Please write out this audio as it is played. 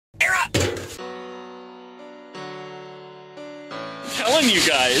telling you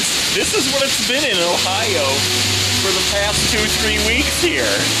guys, this is what it's been in Ohio for the past 2-3 weeks here.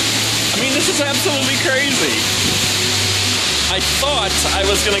 I mean, this is absolutely crazy. I thought I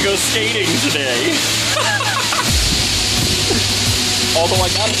was gonna go skating today. Although I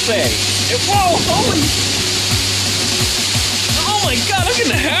gotta say, whoa, holy! Oh my god, look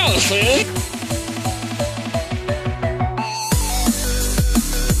in the house, man!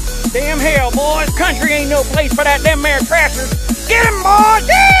 Damn hell, boys! Country ain't no place for that damn mare tractor. Get him, boys!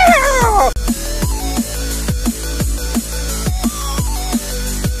 Yeah!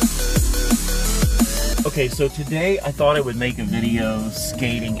 Okay, so today I thought I would make a video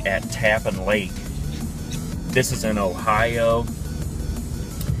skating at Tappan Lake. This is in Ohio.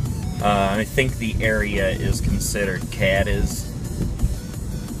 I think the area is considered Cadiz.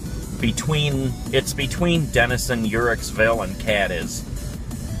 It's between Denison, Uricksville, and Cadiz,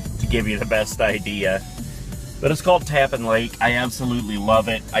 to give you the best idea. But it's called Tappan Lake. I absolutely love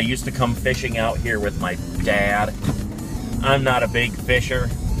it. I used to come fishing out here with my dad. I'm not a big fisher.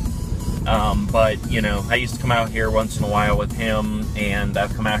 But, you know, I used to come out here once in a while with him, and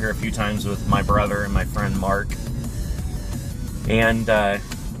I've come out here a few times with my brother and my friend Mark. And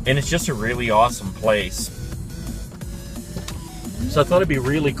it's just a really awesome place. So I thought it'd be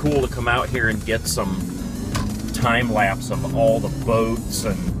really cool to come out here and get some time-lapse of all the boats,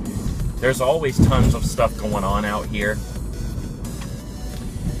 and there's always tons of stuff going on out here.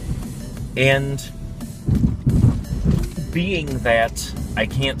 And being that I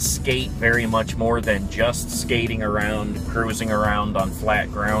can't skate very much more than just skating around, cruising around on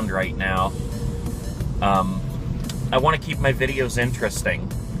flat ground right now, I want to keep my videos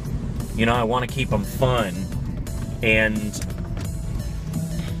interesting. You know, I want to keep them fun and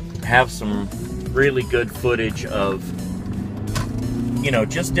have some really good footage of, you know,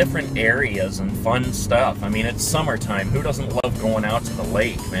 just different areas and fun stuff. I mean, it's summertime. Who doesn't love going out to the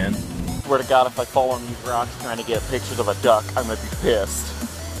lake, man? Swear to God, if I fall on these rocks trying to get pictures of a duck, I'm gonna be pissed.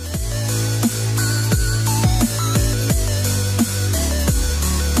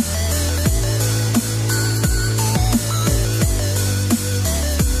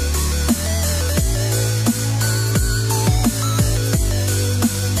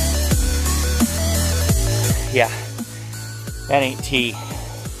 Yeah, that ain't tea.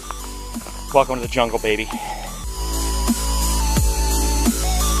 Welcome to the jungle, baby.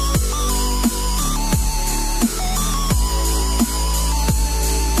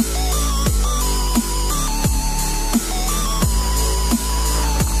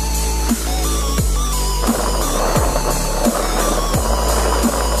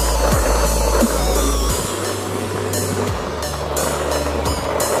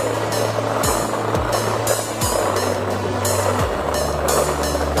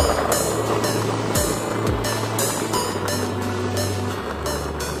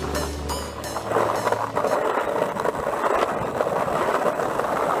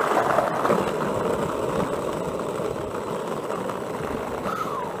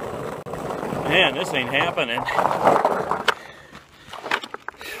 Man, this ain't happening.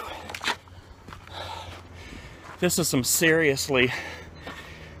 This is some seriously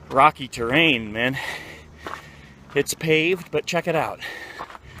rocky terrain, man. It's paved, but check it out.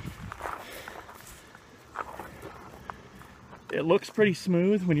 It looks pretty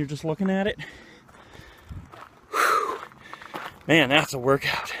smooth when you're just looking at it. Whew. Man, that's a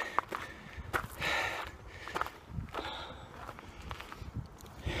workout.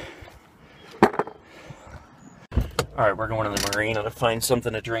 Alright, we're going to the marina to find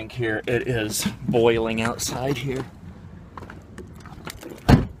something to drink here. It is boiling outside here.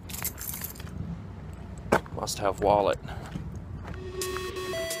 Must have wallet.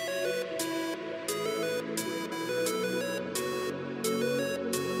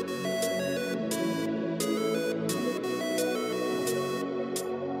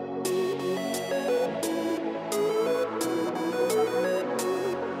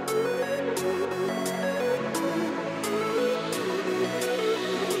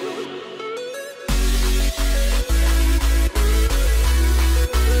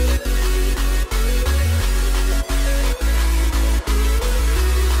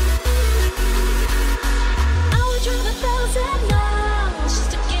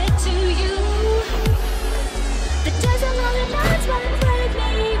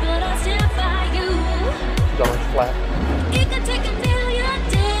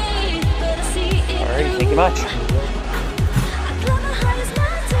 Alright, thank you much.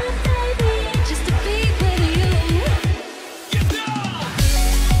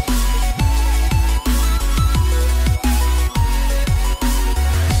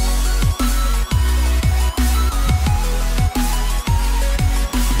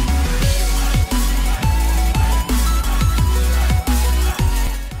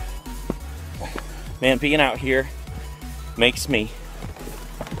 Man, being out here makes me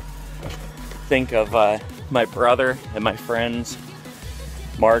think of my brother and my friends,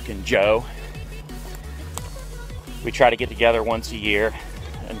 Mark and Joe. We try to get together once a year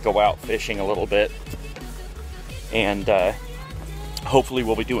and go out fishing a little bit. And hopefully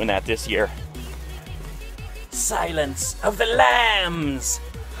we'll be doing that this year. Silence of the Lambs!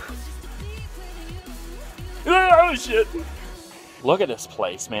 Oh shit! Look at this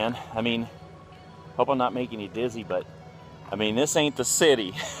place, man. I mean, hope I'm not making you dizzy, but I mean, this ain't the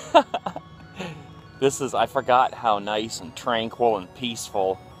city. This is, I forgot how nice and tranquil and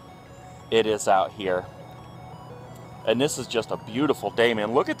peaceful it is out here. And this is just a beautiful day,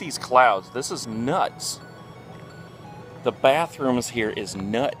 man. Look at these clouds. This is nuts. The bathrooms here is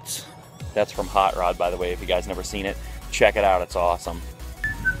nuts. That's from Hot Rod, by the way. If you guys never seen it, check it out. It's awesome.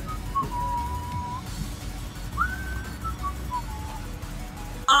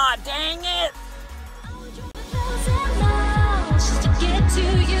 Ah, dang it!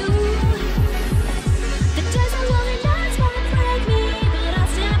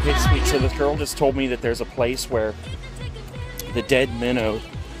 Okay, sweet. So this girl just told me that there's a place where the dead minnow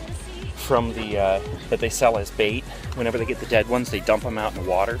from the that they sell as bait, whenever they get the dead ones, they dump them out in the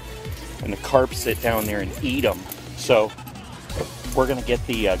water, and the carp sit down there and eat them. So we're gonna get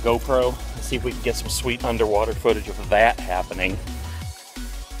the GoPro and see if we can get some sweet underwater footage of that happening.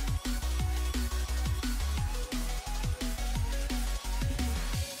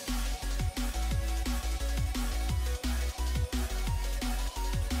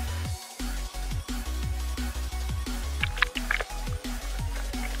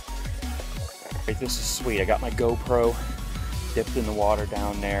 This is sweet. I got my GoPro dipped in the water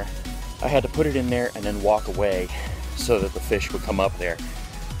down there. I had to put it in there and then walk away so that the fish would come up there.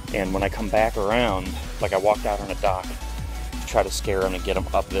 And when I come back around, like I walked out on a dock to try to scare them and get them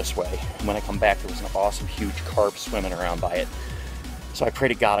up this way. And when I come back, there was an awesome huge carp swimming around by it. So I pray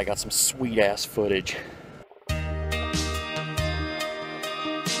to God I got some sweet ass footage.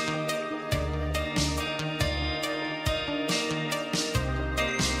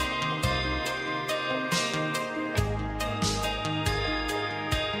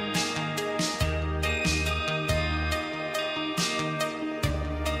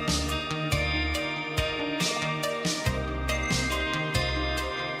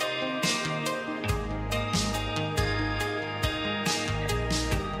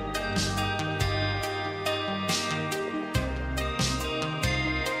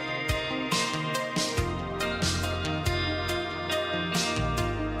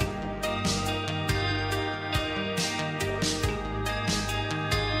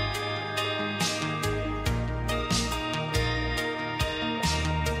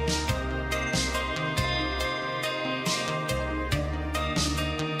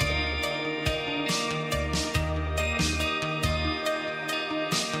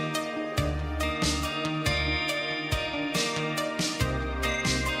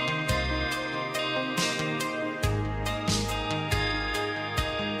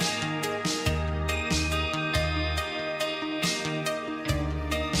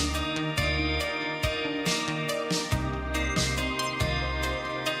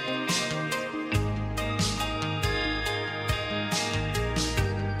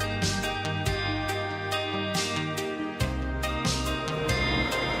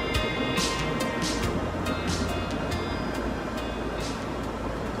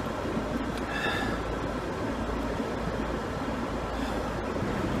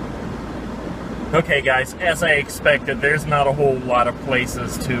 Okay guys, as I expected, there's not a whole lot of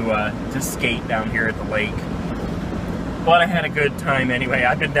places to skate down here at the lake. But I had a good time anyway.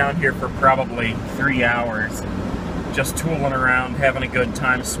 I've been down here for probably 3 hours, just tooling around, having a good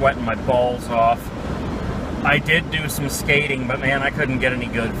time, sweating my balls off. I did do some skating, but man, I couldn't get any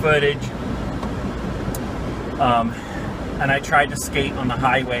good footage. And I tried to skate on the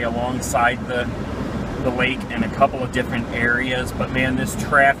highway alongside the lake in a couple of different areas, but man, this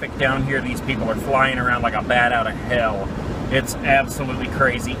traffic down here, these people are flying around like a bat out of hell. It's absolutely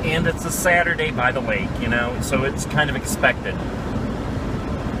crazy, and it's a Saturday by the lake, you know, so it's kind of expected.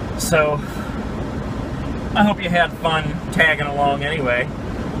 So I hope you had fun tagging along anyway,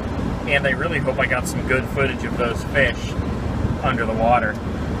 and I really hope I got some good footage of those fish under the water.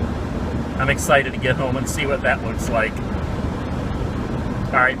 I'm excited to get home and see what that looks like.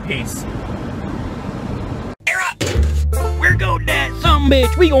 Alright, peace. We're gonna that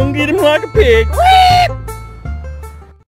sumbitch. We gonna get him like a pig. Whee!